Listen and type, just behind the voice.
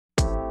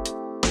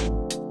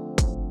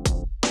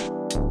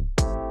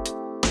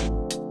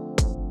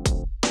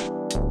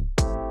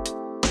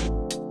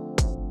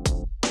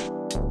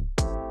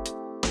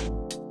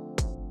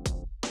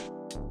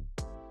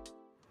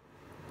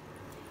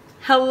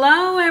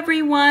Hello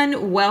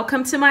everyone,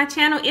 welcome to my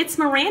channel. It's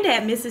Miranda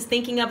at Mrs.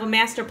 Thinking of a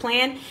Master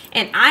Plan,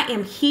 and I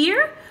am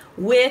here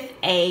with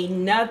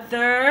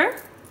another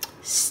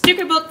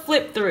sticker book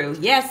flip through.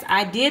 Yes,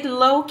 I did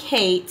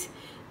locate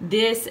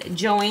this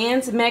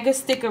Joann's mega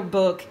sticker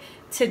book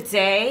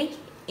today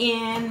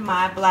in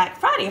my Black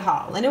Friday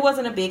haul, and it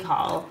wasn't a big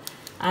haul.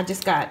 I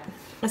just got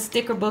a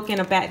sticker book and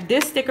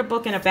this sticker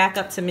book and a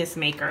backup to Miss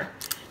Maker,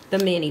 the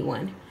mini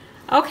one.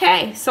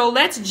 Okay, so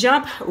let's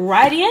jump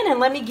right in and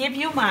let me give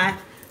you my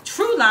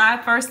true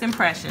live first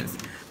impressions.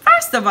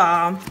 First of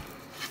all,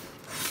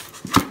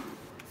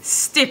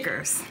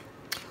 stickers.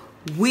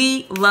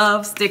 We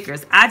love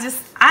stickers.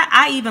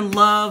 I even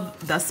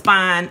love the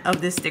spine of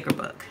this sticker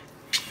book.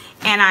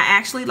 And I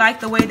actually like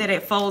the way that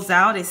it folds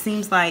out. It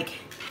seems like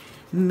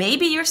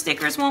maybe your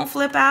stickers won't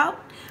flip out,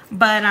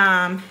 but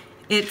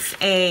it's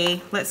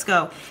let's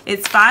go.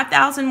 It's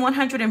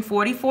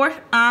 5,144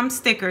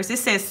 stickers. It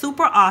says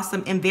super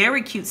awesome and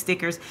very cute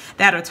stickers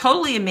that are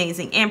totally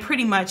amazing and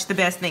pretty much the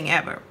best thing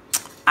ever.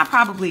 I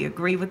probably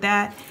agree with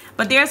that.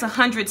 But there's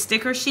 100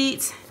 sticker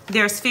sheets.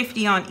 There's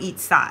 50 on each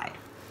side.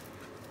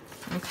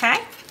 Okay?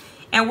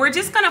 And we're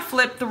just going to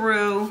flip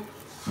through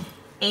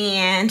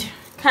and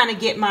kind of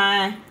get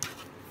my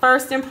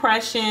first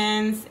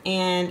impressions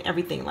and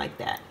everything like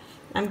that.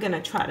 I'm going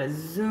to try to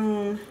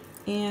zoom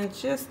in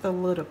just a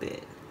little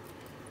bit.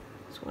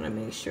 Just want to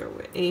make sure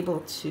we're able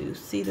to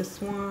see the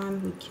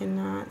swan. We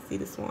cannot see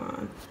the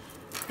swan.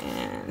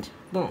 And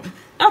boom.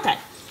 Okay.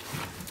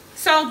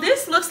 So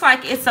this looks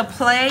like it's a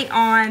play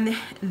on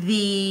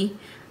the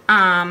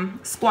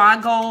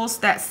squad goals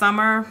that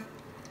summer.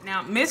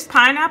 Now Miss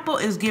Pineapple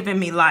is giving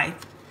me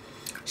life.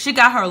 She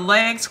got her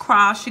legs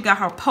crossed. She got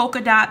her polka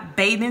dot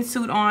bathing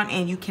suit on,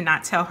 and you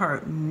cannot tell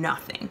her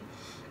nothing.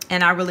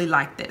 And I really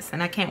like this,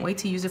 and I can't wait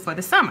to use it for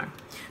the summer.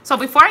 So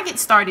before I get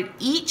started,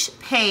 each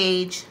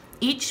page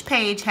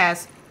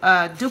has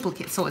a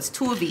duplicate, so it's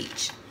 2 of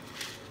each.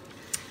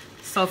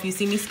 So if you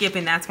see me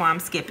skipping, that's why I'm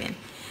skipping.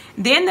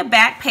 Then the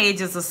back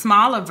page is a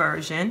smaller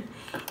version,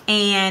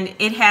 and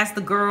it has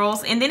the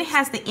girls, and then it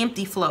has the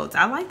empty floats.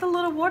 I like the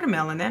little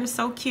watermelon. That is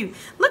so cute.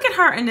 Look at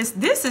her in this.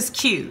 This is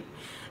cute.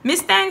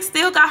 Miss Thang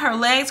still got her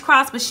legs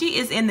crossed, but she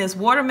is in this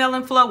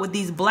watermelon float with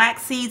these black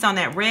seeds on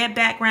that red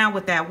background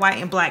with that white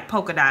and black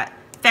polka dot.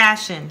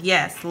 Fashion,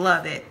 yes,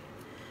 love it.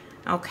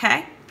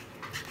 Okay,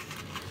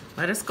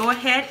 let us go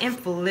ahead and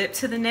flip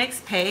to the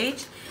next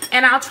page.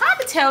 And I'll try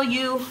to tell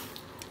you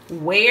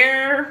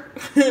where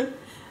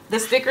the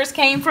stickers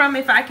came from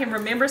if I can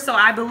remember. So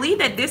I believe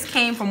that this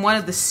came from one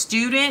of the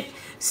student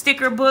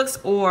sticker books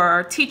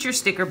or teacher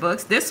sticker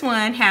books. This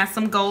one has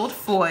some gold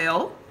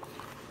foil.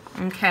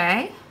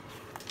 Okay.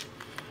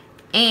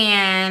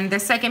 And the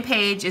second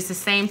page is the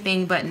same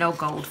thing, but no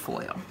gold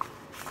foil.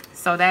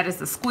 So that is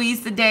the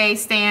squeeze the day,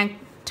 stand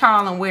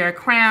tall and wear a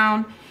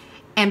crown,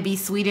 and be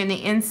sweet in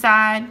the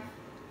inside.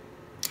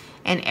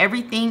 And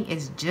everything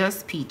is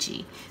just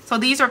peachy. So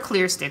these are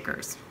clear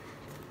stickers.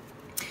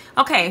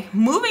 Okay,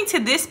 moving to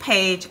this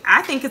page,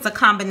 I think it's a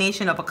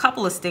combination of a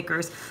couple of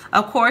stickers.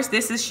 Of course,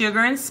 this is Sugar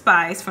and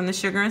Spice from the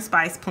Sugar and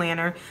Spice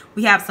planner.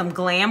 We have some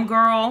Glam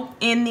Girl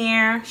in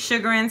there,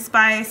 Sugar and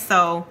Spice.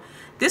 So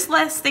this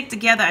Let's Stick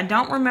Together, I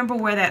don't remember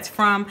where that's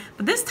from,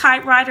 but this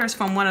typewriter is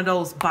from one of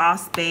those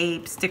Boss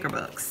Babe sticker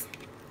books.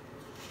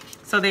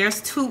 So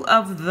there's 2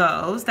 of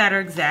those that are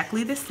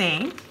exactly the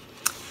same.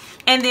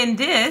 And then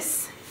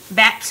this,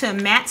 back to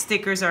matte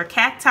stickers, are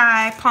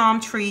cacti, palm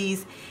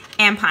trees,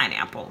 and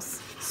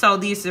pineapples. So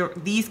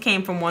these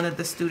came from one of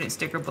the student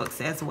sticker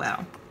books as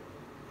well.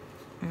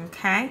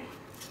 Okay.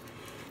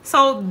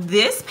 So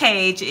this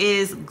page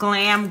is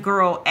Glam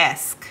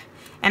Girl-esque.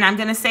 And I'm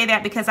going to say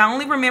that because I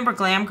only remember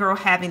Glam Girl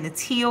having the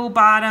teal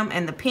bottom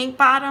and the pink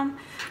bottom.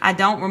 I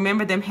don't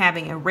remember them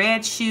having a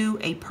red shoe,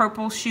 a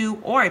purple shoe,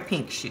 or a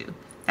pink shoe.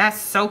 That's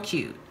so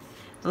cute.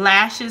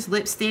 Lashes,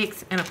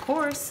 lipsticks, and of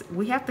course,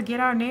 we have to get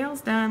our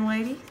nails done,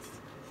 ladies.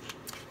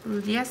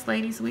 Yes,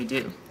 ladies, we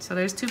do. So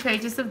there's 2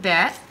 pages of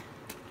that.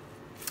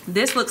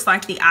 This looks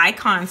like the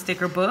Icon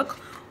sticker book,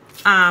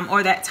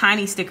 or that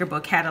tiny sticker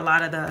book had a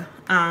lot of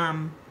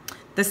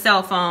the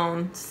cell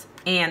phones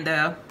and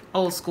the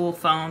old school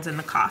phones and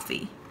the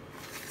coffee.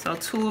 So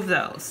 2 of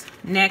those.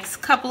 Next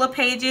couple of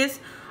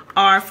pages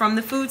are from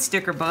the food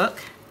sticker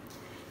book.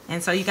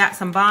 And so you got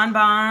some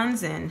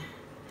bonbons and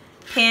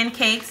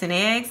pancakes and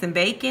eggs and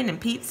bacon and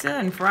pizza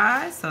and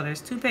fries. So there's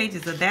 2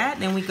 pages of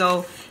that. Then we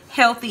go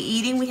healthy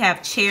eating. We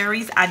have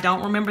cherries. I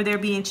don't remember there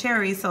being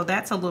cherries, so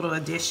that's a little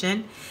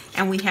addition.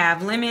 And we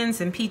have lemons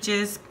and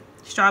peaches,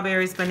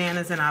 strawberries,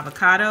 bananas, and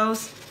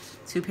avocados.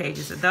 2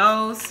 pages of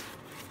those.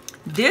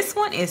 This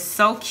one is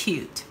so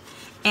cute.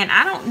 And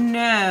I don't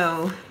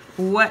know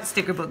what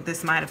sticker book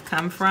this might have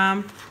come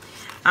from.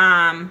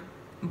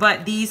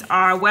 But these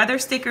are weather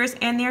stickers,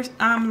 and they're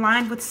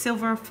lined with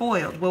silver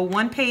foil. Well,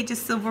 one page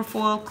is silver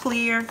foil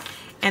clear,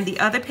 and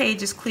the other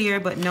page is clear,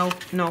 but no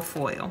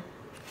foil.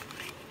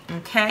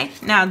 Okay,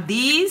 now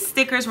these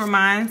stickers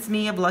reminds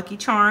me of Lucky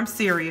Charms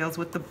cereals,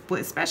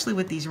 especially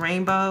with these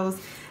rainbows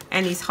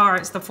and these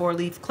hearts, the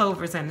 4-leaf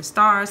clovers and the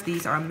stars.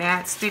 These are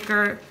matte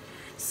stickers,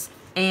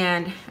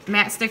 and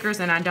matte stickers,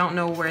 and I don't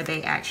know where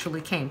they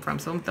actually came from.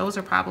 So those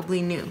are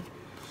probably new.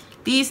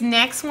 These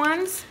next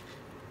ones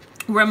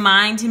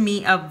remind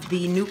me of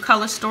the new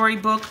color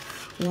storybook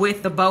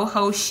with the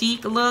boho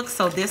chic look.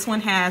 So this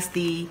one has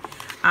the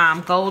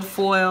gold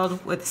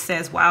foiled with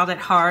says Wild at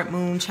Heart,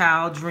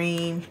 Moonchild,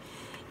 Dream.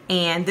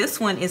 And this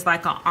one is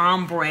like an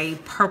ombre,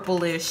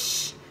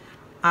 purplish,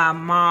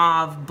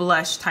 mauve,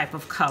 blush type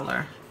of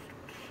color.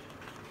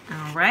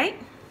 All right.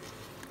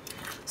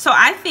 So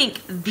I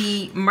think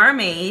the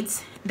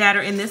mermaids that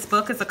are in this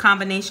book is a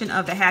combination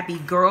of the Happy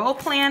Girl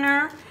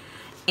Planner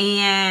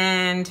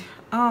and,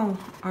 oh,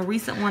 a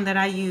recent one that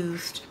I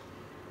used.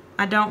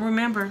 I don't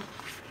remember.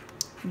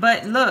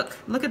 But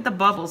look at the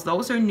bubbles.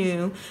 Those are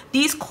new.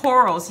 These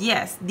corals,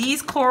 yes,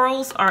 these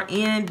corals are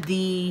in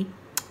the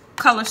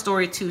Color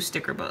Story 2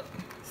 sticker book.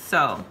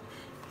 So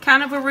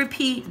kind of a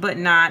repeat, but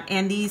not.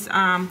 And these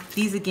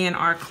again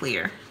are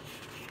clear.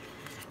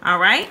 All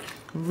right.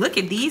 Look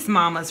at these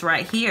mamas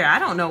right here. I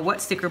don't know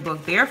what sticker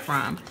book they're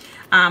from,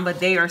 but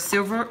they are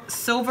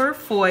silver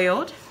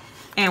foiled,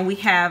 and we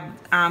have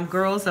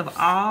girls of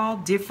all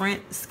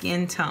different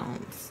skin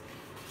tones.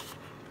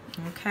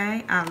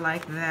 Okay, I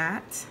like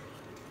that.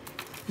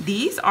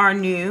 These are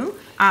new.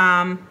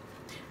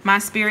 My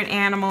spirit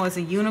animal is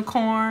a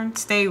unicorn.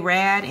 Stay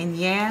rad and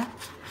yeah.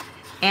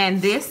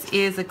 And this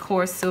is, of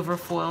course, silver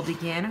foiled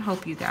again. I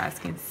hope you guys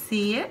can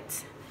see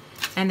it.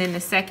 And then the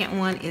second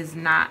one is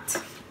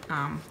not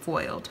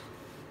foiled.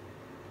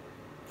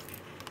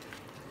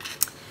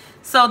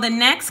 So the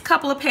next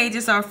couple of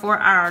pages are for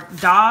our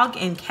dog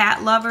and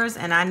cat lovers,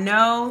 and I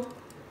know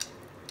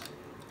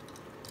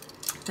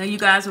that you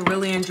guys will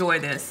really enjoy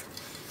this.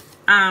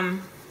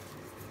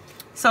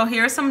 So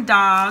here's some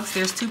dogs.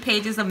 There's 2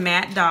 pages of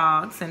matte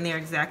dogs, and they're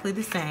exactly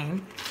the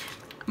same.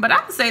 But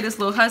I would say this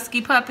little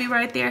husky puppy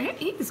right there,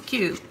 he is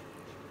cute.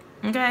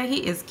 Okay,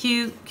 he is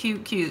cute,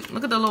 cute, cute.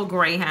 Look at the little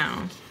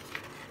greyhound.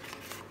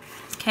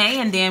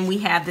 Okay, and then we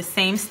have the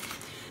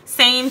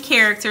same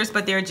characters,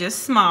 but they're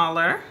just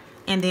smaller.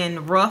 And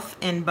then Ruff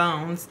and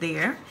Bones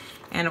there.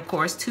 And of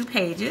course, 2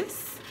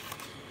 pages.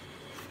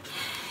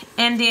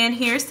 And then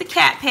here's the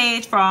cat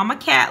page for all my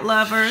cat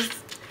lovers.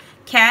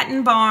 Cat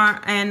and barn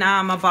and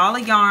a ball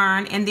of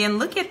yarn. And then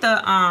look at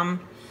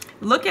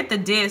the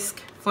disc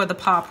for the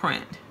paw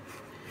print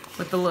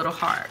with the little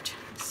heart.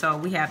 So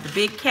we have the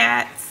big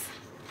cats,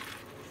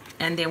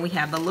 and then we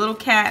have the little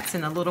cats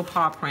and the little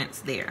paw prints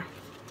there.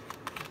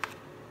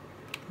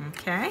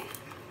 Okay,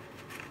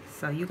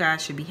 so you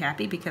guys should be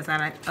happy because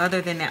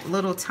other than that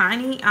little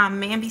tiny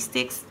Mamby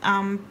Sticks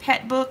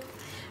pet book,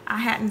 I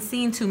hadn't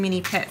seen too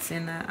many pets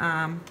in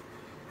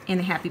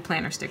the Happy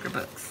Planner sticker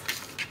books.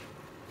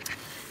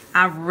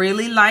 I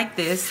really like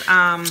this.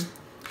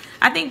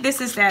 I think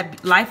this is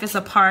that Life is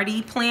a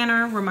Party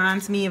planner,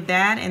 reminds me of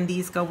that, and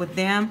these go with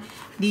them.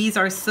 These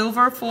are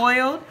silver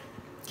foiled.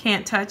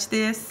 Can't touch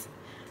this.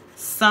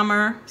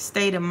 Summer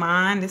State of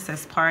Mind. This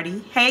says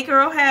Party. Hey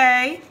girl,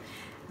 hey.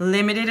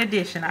 Limited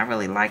edition. I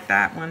really like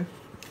that one.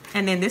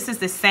 And then this is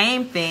the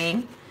same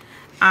thing,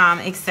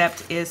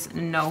 except it's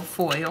no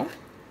foil.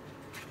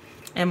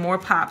 And more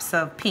pops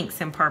of pinks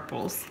and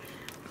purples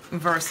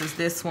versus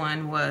this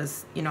one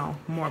was, you know,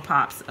 more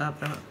pops of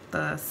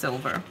the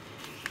silver.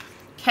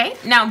 Okay,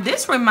 now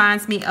this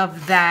reminds me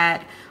of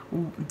that,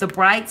 the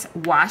Brights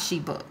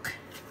washi book,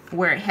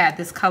 where it had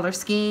this color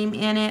scheme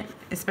in it,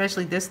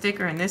 especially this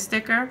sticker and this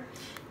sticker.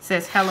 It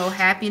says Hello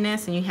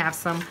Happiness, and you have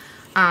some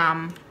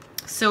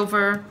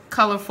silver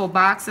colorful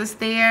boxes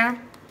there.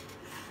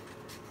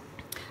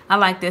 I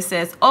like this. It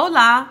says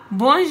Hola,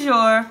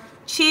 bonjour,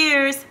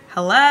 cheers,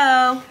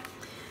 hello.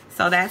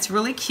 So that's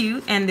really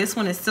cute, and this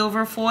one is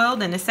silver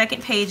foiled, and the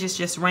second page is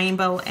just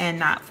rainbow and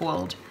not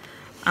foiled.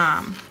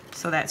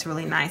 So that's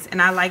really nice, and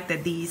I like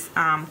that these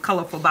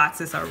colorful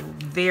boxes are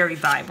very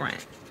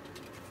vibrant.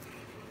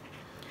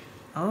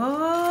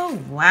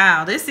 Oh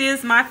wow, this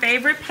is my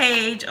favorite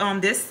page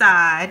on this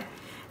side,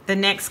 the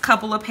next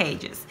couple of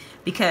pages,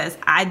 because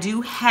I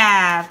do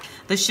have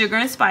the Sugar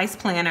and Spice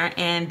Planner,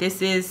 and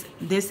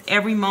this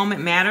Every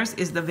Moment Matters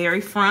is the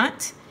very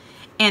front.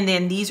 And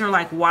then these are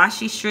like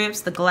washi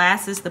strips, the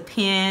glasses, the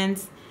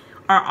pens,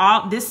 are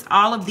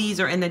all of these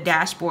are in the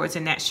dashboards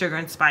in that Sugar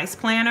and Spice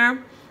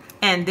Planner.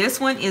 And this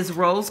one is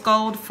rose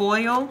gold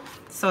foil,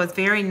 so it's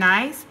very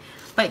nice.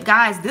 But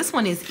guys, this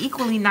one is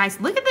equally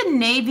nice. Look at the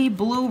navy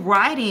blue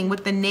writing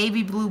with the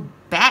navy blue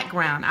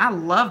background. I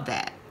love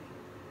that.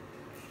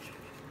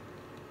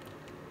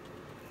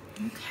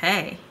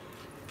 Okay.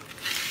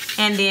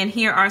 And then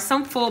here are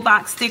some full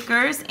box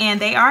stickers, and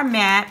they are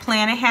matte.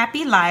 Plan a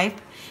happy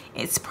life.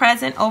 It's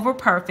present over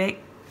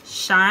perfect.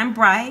 Shine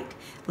bright.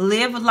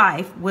 Live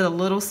life with a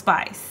little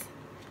spice.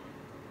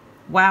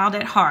 Wild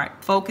at heart.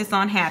 Focus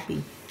on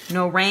happy.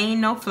 No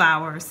rain, no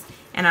flowers.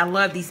 And I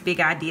love these big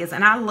ideas.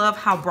 And I love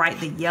how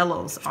bright the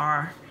yellows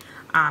are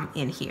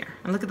in here.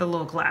 And look at the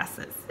little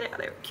glasses. Yeah,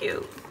 they're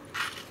cute.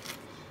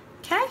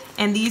 Okay.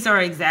 And these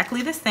are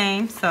exactly the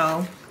same.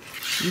 So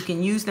you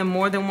can use them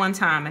more than one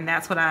time. And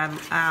that's what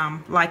I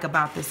like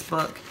about this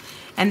book.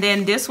 And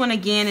then this one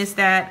again is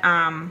that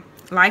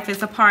Life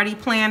is a Party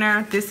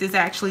planner. This is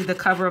actually the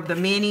cover of the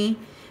mini.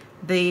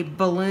 The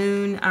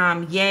balloon,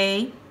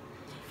 yay.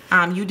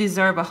 You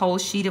deserve a whole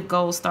sheet of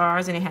gold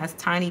stars, and it has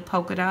tiny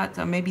polka dots,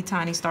 or maybe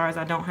tiny stars.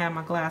 I don't have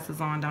my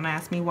glasses on. Don't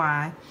ask me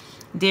why.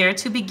 Dare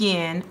to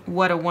begin.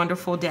 What a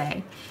wonderful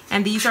day.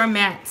 And these are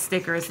matte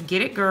stickers.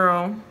 Get it,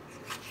 girl.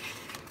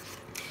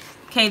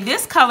 Okay,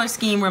 this color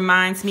scheme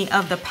reminds me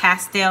of the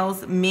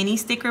Pastels mini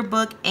sticker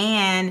book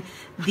and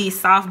the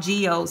Soft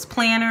Geos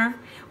planner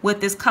with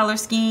this color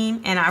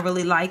scheme, and I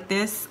really like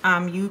this.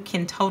 You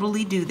can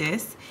totally do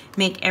this.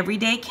 Make every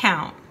day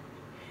count.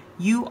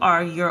 You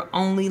are your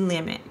only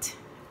limit.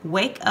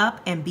 Wake up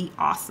and be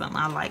awesome.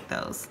 I like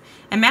those.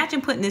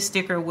 Imagine putting this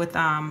sticker with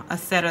a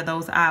set of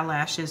those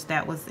eyelashes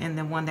that was in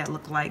the one that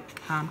looked like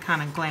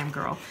kind of glam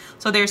girl.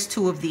 So there's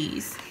 2 of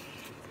these.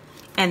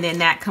 And then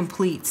that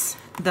completes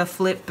the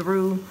flip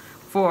through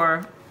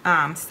for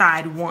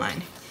side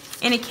 1.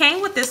 And it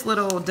came with this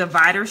little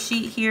divider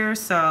sheet here,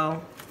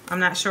 so I'm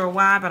not sure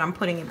why, but I'm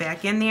putting it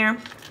back in there.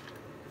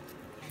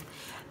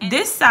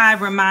 This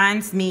side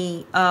reminds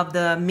me of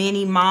the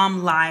mini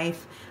Mom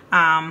Life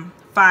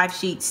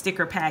 5-sheet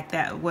sticker pack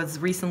that was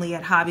recently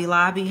at Hobby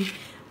Lobby.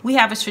 We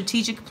have a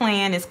strategic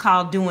plan. It's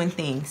called Doing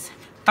Things.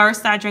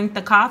 First, I drink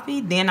the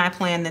coffee, then I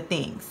plan the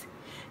things.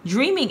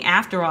 Dreaming,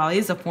 after all,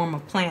 is a form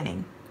of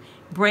planning.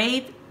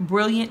 Brave,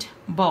 brilliant,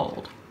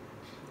 bold.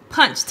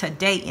 Punch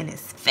today in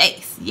his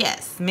face.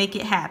 Yes, make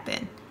it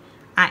happen.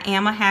 I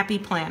am a happy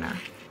planner.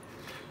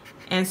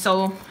 And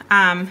so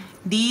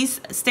these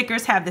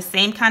stickers have the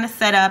same kind of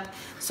setup.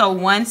 So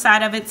one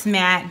side of it's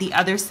matte, the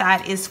other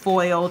side is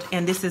foiled,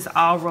 and this is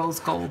all rose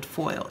gold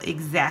foil,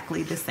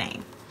 exactly the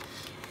same.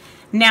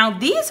 Now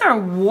these are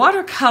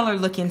watercolor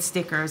looking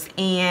stickers,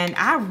 and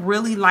I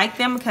really like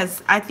them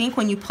because I think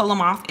when you pull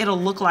them off, it'll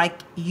look like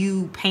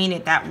you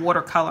painted that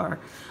watercolor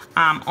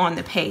on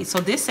the page. So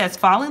this says,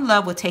 fall in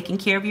love with taking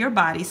care of your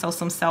body, so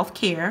some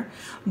self-care.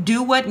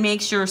 Do what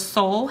makes your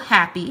soul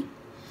happy.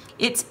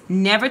 It's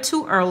never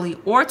too early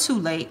or too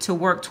late to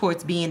work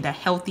towards being the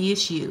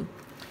healthiest you.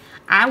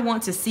 I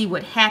want to see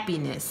what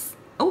happens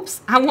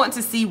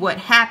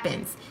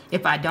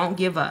if I don't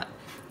give up.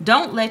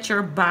 Don't let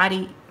your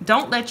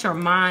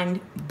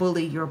mind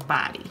bully your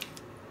body.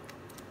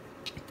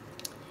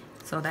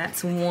 So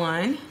that's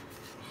one.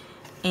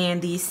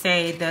 And these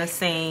say the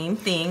same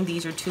thing.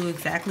 These are 2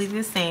 exactly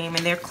the same,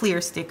 and they're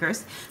clear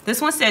stickers. This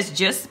one says,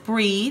 just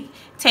breathe.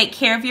 Take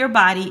care of your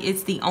body.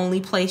 It's the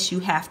only place you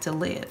have to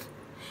live.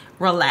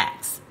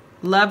 Relax.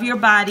 Love your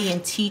body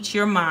and teach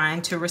your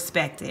mind to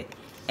respect it.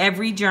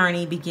 Every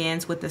journey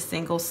begins with a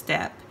single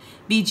step.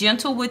 Be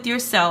gentle with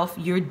yourself.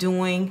 You're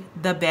doing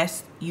the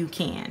best you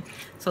can.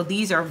 So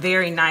these are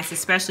very nice,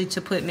 especially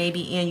to put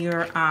maybe in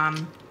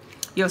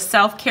your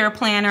self-care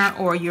planner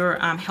or your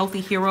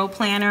Healthy Hero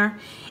planner.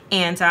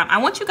 And I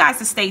want you guys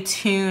to stay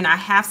tuned. I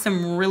have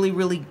some really,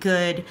 really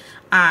good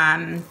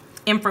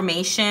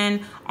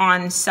information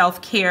on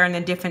self-care and the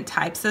different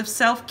types of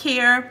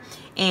self-care.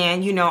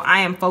 And you know, I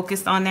am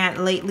focused on that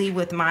lately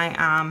with my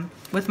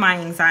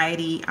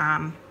anxiety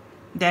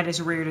that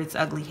has reared its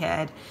ugly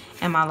head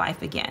in my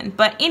life again.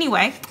 But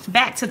anyway,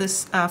 back to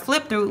this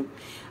flip through.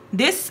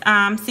 This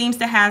seems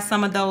to have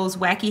some of those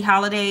wacky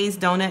holidays: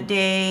 Donut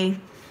Day,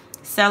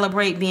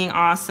 Celebrate Being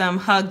Awesome,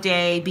 Hug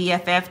Day,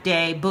 BFF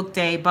Day, Book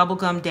Day,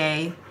 Bubblegum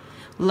Day,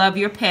 Love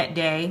Your Pet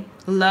Day,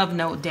 Love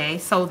Note Day.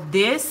 So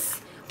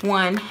this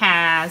one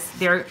has,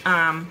 they're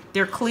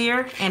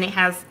clear, and it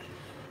has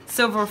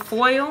silver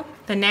foil.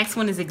 The next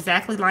one is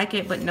exactly like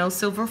it, but no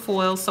silver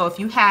foil. So if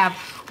you have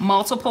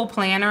multiple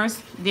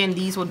planners, then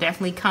these will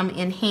definitely come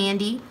in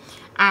handy.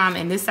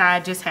 And this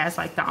side just has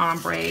like the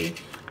ombre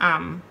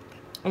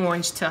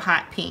orange to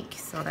hot pink.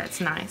 So that's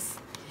nice.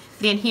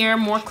 Then here,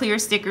 more clear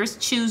stickers.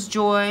 Choose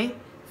joy,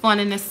 fun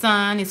in the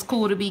sun, it's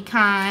cool to be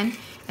kind.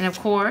 And of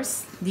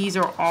course, these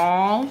are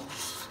all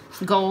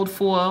gold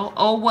foil.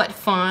 Oh, what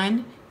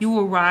fun. You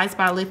will rise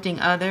by lifting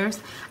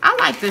others. I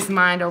like this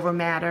mind over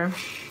matter.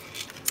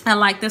 I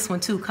like this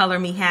one too, Color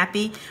Me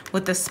Happy,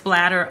 with the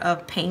splatter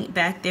of paint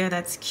back there.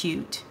 That's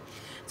cute.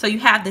 So you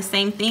have the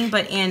same thing,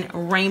 but in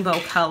rainbow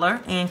color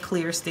and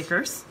clear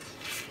stickers.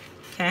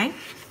 Okay.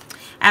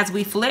 As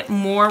we flip,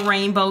 more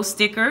rainbow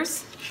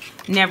stickers.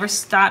 Never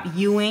stop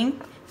youing.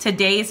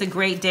 Today is a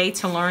great day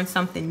to learn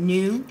something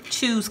new.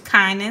 Choose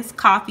kindness.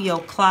 Coffee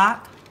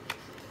o'clock.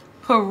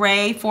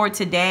 Hooray for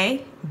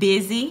today.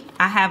 Busy.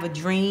 I have a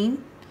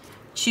dream.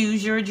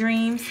 Choose your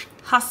dreams.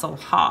 Hustle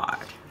hard.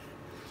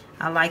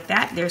 I like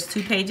that. There's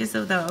 2 pages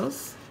of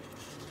those.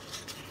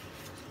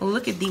 Well,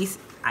 look at these.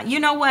 You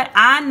know what?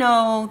 I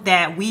know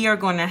that we are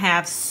going to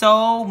have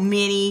so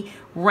many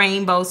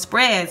rainbow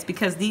spreads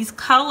because these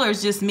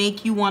colors just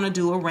make you want to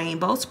do a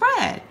rainbow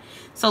spread.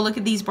 So look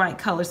at these bright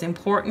colors.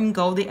 Important.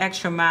 Go the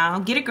extra mile.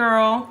 Get it,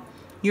 girl.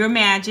 You're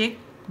magic.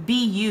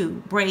 Be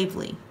you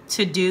bravely.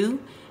 To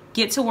do.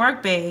 Get to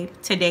work, babe.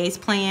 Today's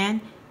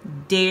plan.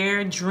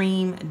 Dare,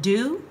 dream,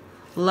 do.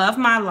 Love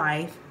my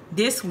life.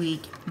 This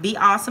week, be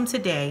awesome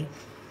today,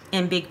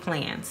 and big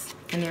plans.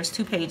 And there's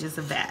 2 pages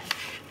of that.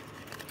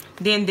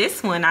 Then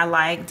this one I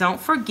like. Don't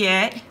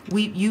forget,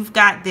 you've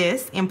got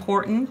this.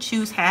 Important,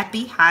 choose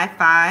happy, high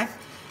five,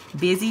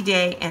 busy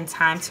day, and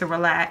time to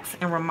relax,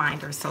 and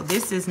reminder. So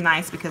this is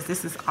nice because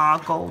this is all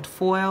gold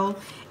foil,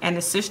 and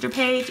the sister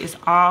page is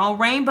all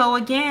rainbow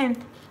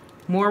again.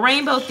 More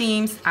rainbow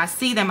themes. I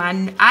see them.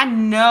 I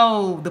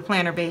know the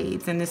planner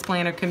babes in this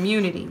planner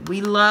community.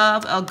 We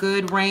love a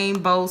good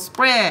rainbow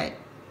spread.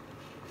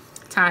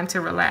 Time to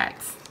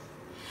relax.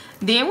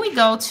 Then we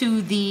go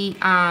to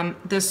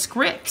the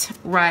script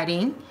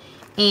writing,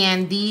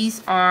 and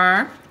these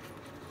are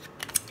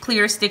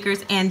clear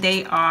stickers, and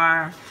they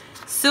are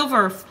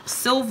silver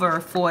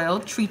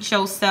foil. Treat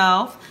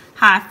yourself,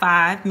 high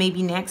five,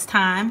 maybe next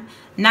time,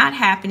 not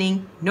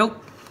happening,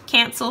 nope,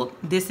 canceled,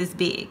 this is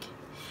big.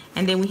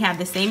 And then we have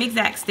the same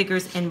exact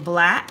stickers in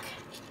black.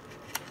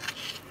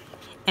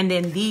 And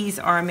then these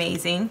are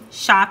amazing.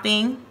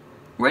 Shopping,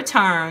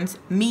 returns,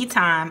 me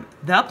time,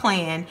 the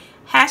plan,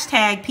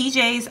 hashtag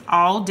PJs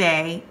all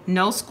day,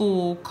 no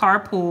school,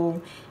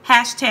 carpool,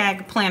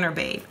 hashtag planner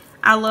babe.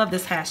 I love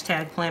this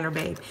hashtag planner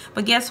babe.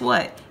 But guess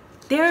what?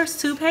 There's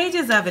 2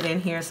 pages of it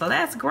in here, so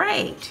that's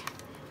great.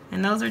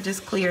 And those are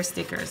just clear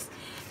stickers.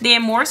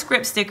 Then more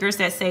script stickers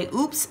that say,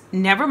 oops,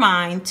 never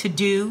mind, to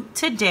do,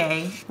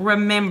 today,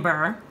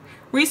 remember,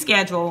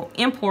 reschedule,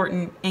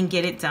 important, and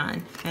get it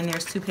done. And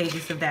there's 2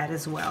 pages of that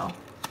as well.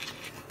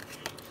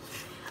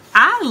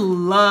 I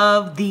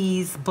love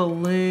these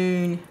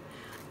balloon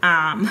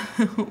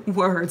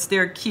words.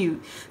 They're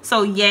cute.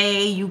 So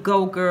yay, you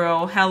go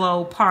girl,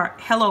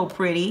 hello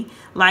pretty,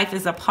 life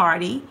is a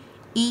party,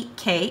 eat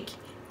cake,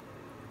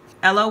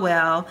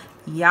 LOL,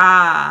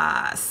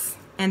 yas.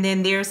 And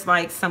then there's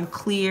like some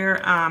clear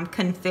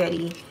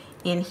confetti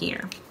in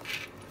here.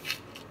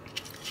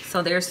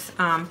 So there's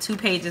 2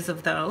 pages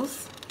of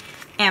those.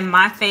 And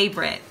my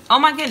favorite, oh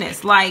my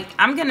goodness, like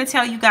I'm gonna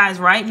tell you guys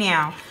right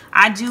now,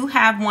 I do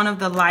have one of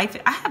the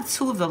I have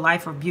 2 of the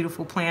Life are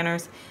Beautiful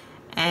planners.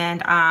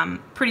 And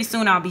pretty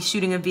soon I'll be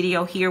shooting a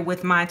video here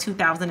with my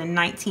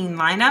 2019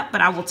 lineup, but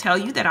I will tell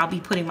you that I'll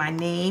be putting my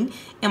name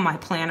in my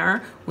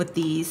planner with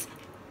these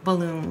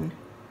balloon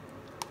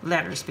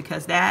letters,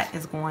 because that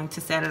is going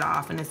to set it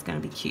off and it's going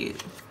to be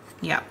cute.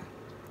 Yep,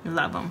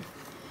 love them.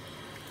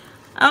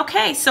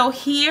 Okay, so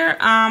here,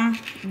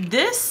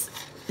 this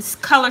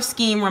color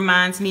scheme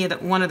reminds me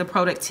of one of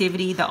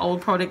the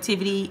old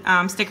productivity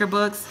sticker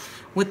books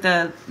with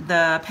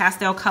the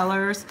pastel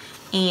colors.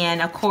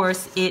 And of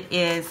course it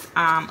is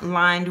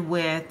lined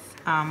with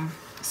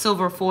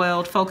silver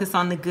foiled, focus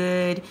on the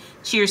good,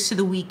 cheers to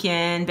the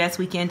weekend, best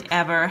weekend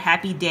ever,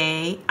 happy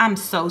day, I'm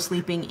so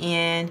sleeping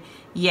in,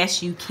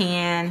 yes you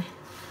can,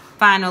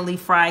 finally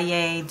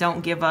Friday,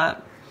 don't give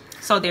up.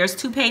 So there's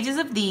 2 pages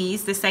of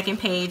these. The second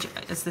page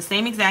is the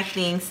same exact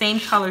thing, same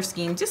color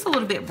scheme, just a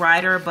little bit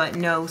brighter, but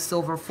no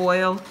silver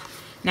foil.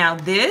 Now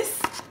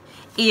this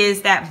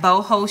is that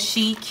boho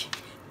chic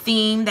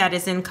theme that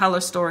is in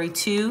Color Story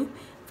 2.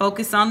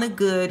 Focus on the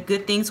good,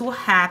 good things will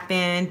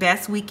happen,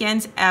 best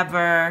weekends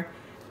ever,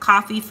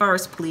 coffee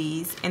first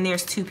please. And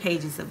there's 2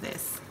 pages of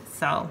this.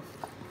 So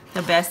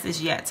the best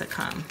is yet to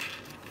come.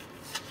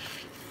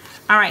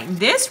 All right,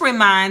 this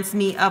reminds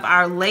me of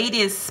our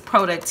latest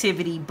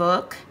productivity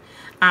book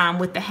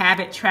with the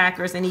habit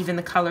trackers and even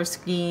the color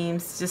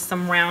schemes, just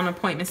some round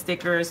appointment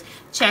stickers,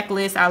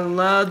 checklists. I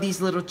love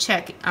these little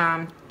check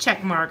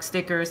mark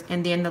stickers,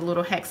 and then the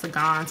little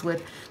hexagons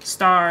with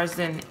stars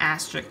and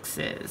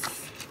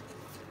asterisks.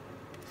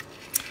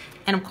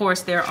 And of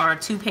course there are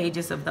 2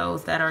 pages of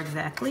those that are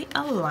exactly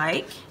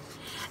alike.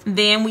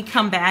 Then we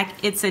come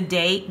back, it's a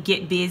date,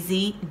 get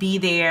busy, be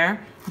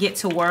there, get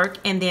to work.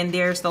 And then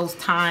there's those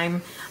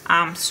time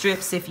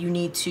strips if you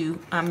need to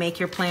make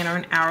your planner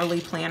an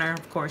hourly planner.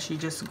 Of course you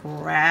just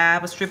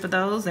grab a strip of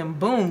those and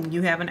boom,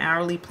 you have an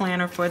hourly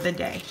planner for the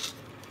day.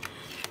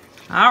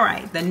 All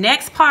right, the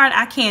next part,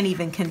 I can't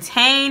even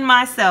contain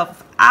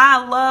myself.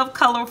 I love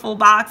colorful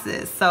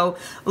boxes. So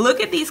look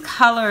at this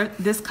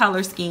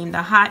color scheme,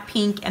 the hot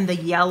pink and the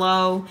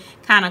yellow,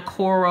 kind of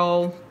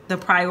coral, the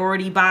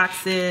priority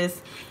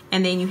boxes,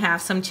 and then you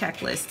have some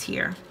checklists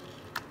here.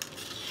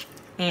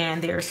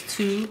 And there's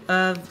 2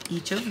 of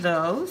each of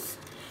those.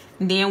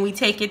 And then we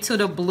take it to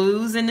the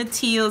blues and the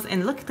teals,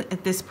 and look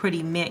at this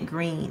pretty mint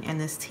green and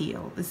this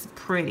teal. This is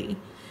pretty.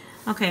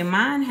 Okay,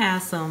 mine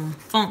has some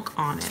funk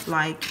on it,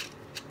 like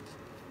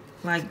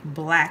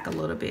black a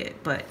little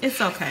bit, but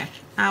it's okay.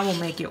 I will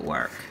make it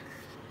work.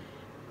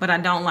 But I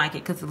don't like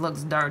it because it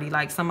looks dirty,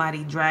 like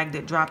somebody dragged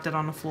it, dropped it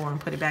on the floor and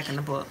put it back in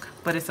the book,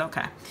 but it's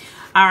okay.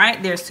 All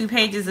right, there's 2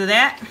 pages of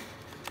that.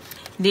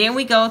 Then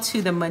we go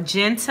to the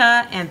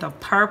magenta and the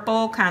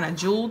purple kind of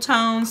jewel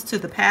tones to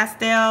the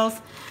pastels.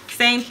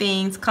 Same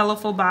things,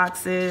 colorful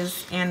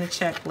boxes and the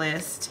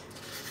checklist.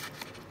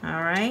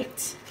 All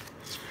right.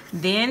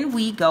 Then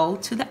we go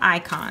to the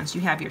icons.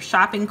 You have your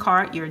shopping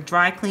cart, your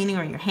dry cleaning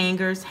or your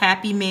hangers,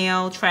 happy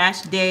mail,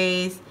 trash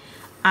days,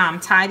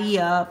 tidy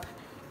up,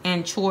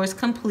 and chores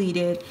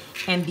completed.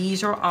 And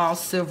these are all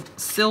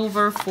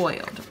silver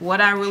foiled.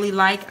 What I really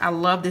like, I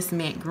love this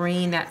mint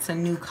green. That's a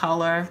new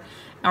color,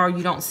 or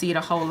you don't see it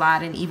a whole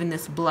lot. And even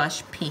this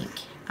blush pink.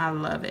 I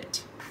love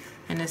it.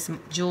 And it's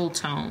jewel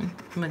tone,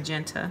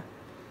 magenta.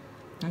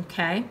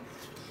 Okay.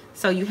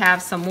 So you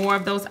have some more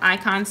of those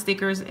icon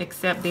stickers,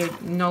 except there's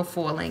no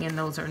foiling, and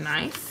those are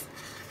nice.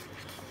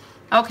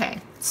 Okay,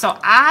 so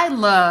I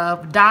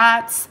love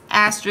dots,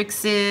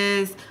 asterisks,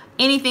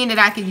 anything that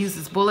I could use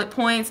as bullet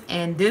points,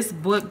 and this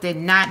book did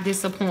not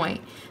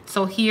disappoint.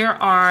 So here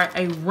are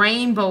a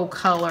rainbow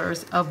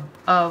colors of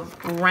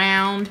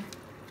round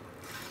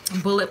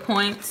bullet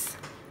points.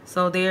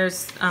 So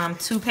there's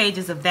 2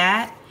 pages of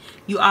that.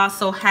 You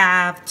also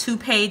have 2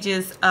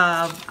 pages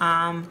of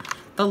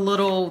the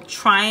little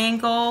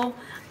triangle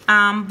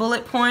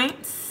bullet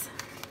points.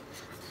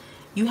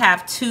 You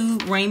have 2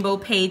 rainbow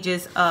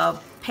pages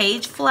of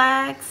page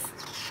flags.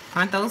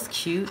 Aren't those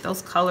cute?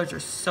 Those colors are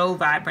so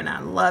vibrant.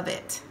 I love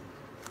it.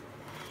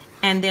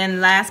 And then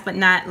last but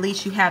not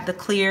least, you have the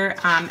clear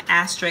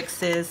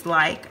asterisks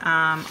like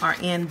are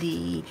in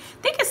the,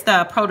 I think it's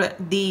the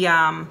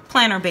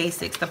Planner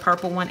Basics, the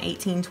purple one,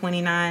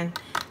 1829,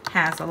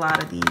 has a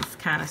lot of these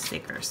kind of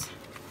stickers.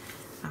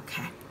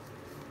 Okay.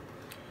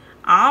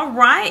 All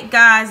right,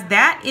 guys,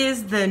 that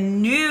is the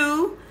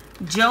new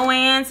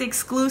Joann's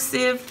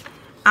exclusive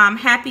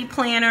Happy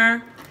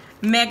Planner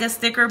Mega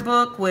Sticker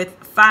Book with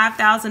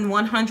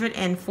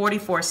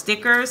 5,144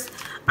 stickers.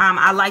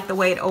 I like the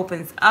way it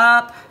opens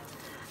up.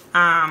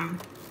 And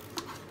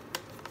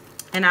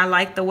I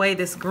like the way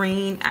this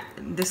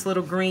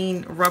little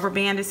green rubber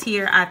band is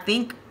here. I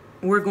think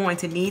we're going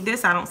to need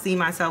this. I don't see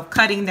myself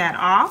cutting that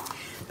off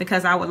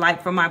because I would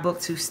like for my book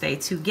to stay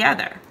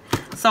together.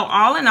 So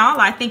all in all,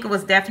 I think it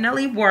was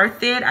definitely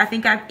worth it. I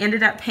think I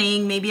ended up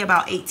paying maybe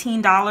about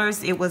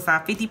 $18. It was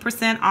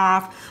 50%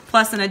 off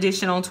plus an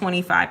additional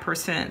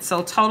 25%.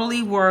 So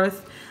totally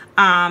worth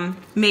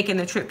making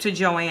the trip to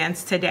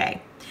Joann's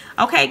today.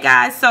 Okay,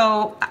 guys,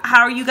 so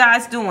how are you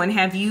guys doing?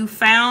 Have you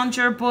found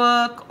your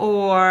book,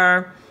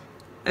 or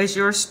is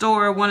your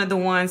store one of the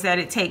ones that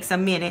it takes a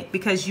minute?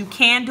 Because you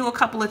can do a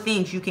couple of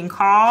things. You can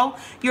call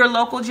your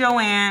local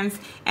Joann's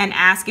and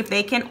ask if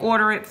they can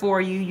order it for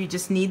you. You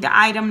just need the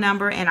item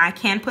number, and I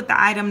can put the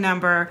item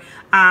number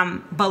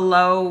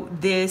below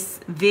this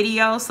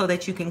video so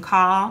that you can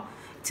call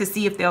to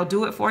see if they'll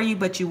do it for you,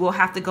 but you will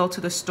have to go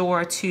to the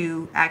store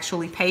to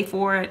actually pay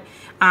for it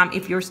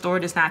if your store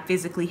does not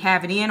physically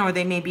have it in, or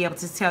they may be able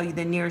to tell you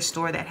the nearest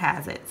store that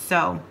has it.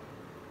 So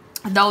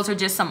those are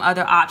just some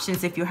other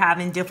options if you're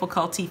having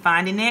difficulty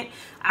finding it.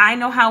 I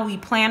know how we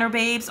planner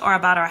babes are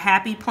about our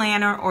Happy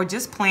Planner or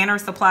just planner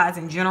supplies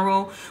in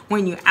general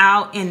when you're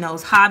out in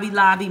those Hobby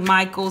Lobby,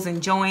 Michael's,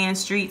 and Joann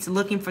streets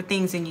looking for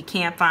things and you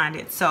can't find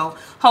it. So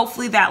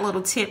hopefully that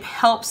little tip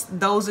helps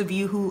those of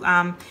you who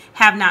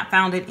have not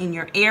found it in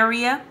your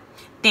area.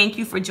 Thank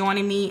you for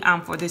joining me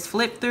for this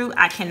flip through.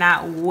 I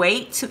cannot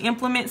wait to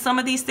implement some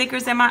of these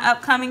stickers in my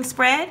upcoming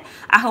spread.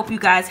 I hope you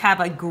guys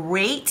have a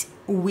great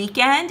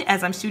weekend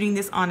as I'm shooting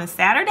this on a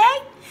Saturday.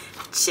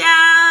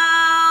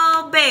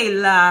 Ciao,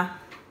 Bella.